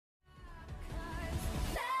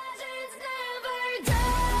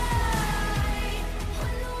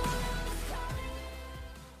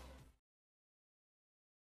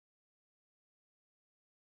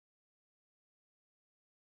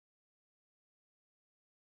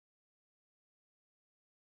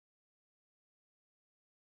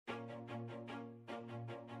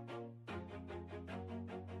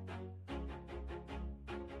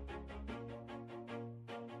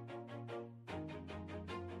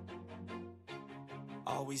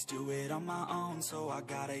Always do it on my own, so I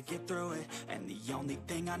gotta get through it. And the only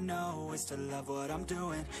thing I know is to love what I'm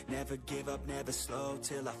doing. Never give up, never slow,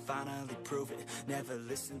 till I finally prove it. Never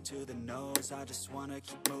listen to the no's, I just wanna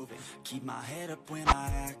keep moving. Keep my head up when I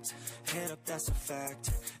act, head up, that's a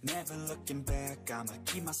fact. Never looking back, I'ma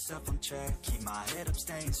keep myself on track. Keep my head up,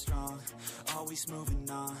 staying strong, always moving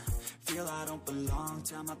on. Feel I don't belong,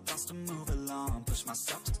 tell my thoughts to move along. Push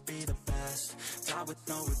myself to be the best, die with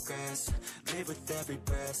no regrets. Live with every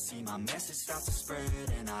breath, see my message start to spread.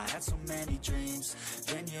 And I had so many dreams,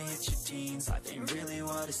 then you hit your teens. Life ain't really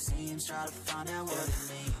what it seems, try to find out what it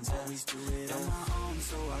means. Always do it on my own,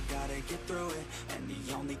 so I gotta get through it. And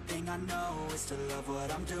the only thing I know is to love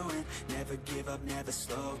what I'm doing. Never give up, never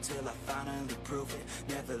slow, till I finally prove it.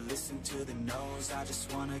 Never listen to the no's, I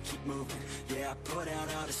just wanna keep moving. Yeah, I put out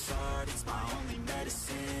all this art, it's my only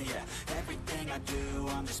medicine. Yeah, everything I do,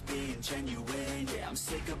 I'm just being genuine. Yeah, I'm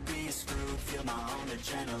sick of being screwed, feel my own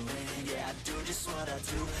adrenaline. Yeah, I do just what I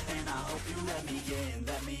do, and I hope you let me in,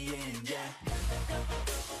 yeah.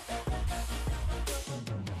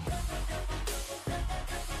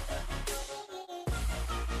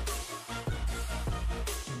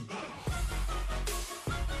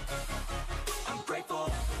 I'm grateful,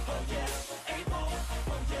 oh yeah, able,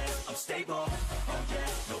 oh yeah, I'm stable, oh yeah,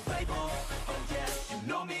 no label, oh yeah, you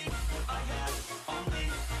know me, I have only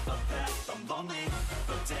a path, I'm lonely,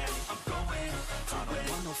 but damn, I'm going to I don't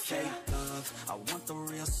want no fake love, I want the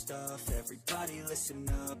real stuff. Everybody listen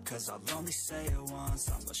up, cause I'll only say it once.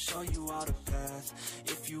 I'm gonna show you all the path,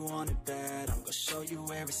 if you want it bad. I'm gonna show you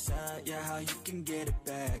where it's at, yeah, how you can get it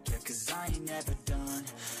back. Yeah, cause I ain't never done,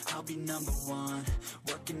 I'll be number one.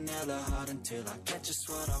 Working hella hard until I get just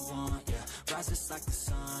what I want, yeah. Rises like the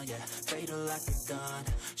sun, yeah, fatal like a gun.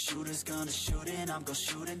 Shooters gonna shoot and I'm gonna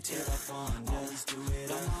shoot until I fall, yeah. Always do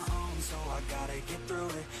it on my own, so I gotta get through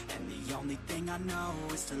it. And the only thing I know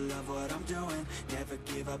is to love what I'm doing. Never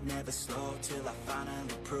give up, never slow, till I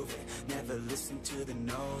finally prove it. Never listen to the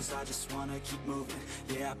no's, I just wanna keep moving.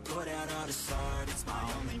 Yeah, I put out all this art, it's my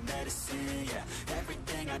only medicine. Yeah,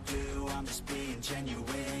 everything I do, I'm just being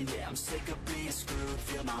genuine. Yeah, I'm sick of being screwed,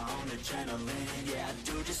 feel my own adrenaline. Yeah, I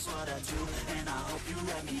do just what I do, and I hope you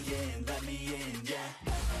let me in, yeah.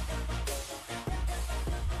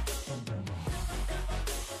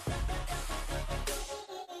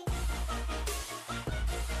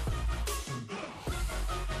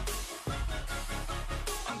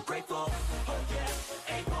 Grateful, oh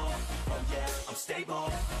yeah, able, oh yeah, I'm stable,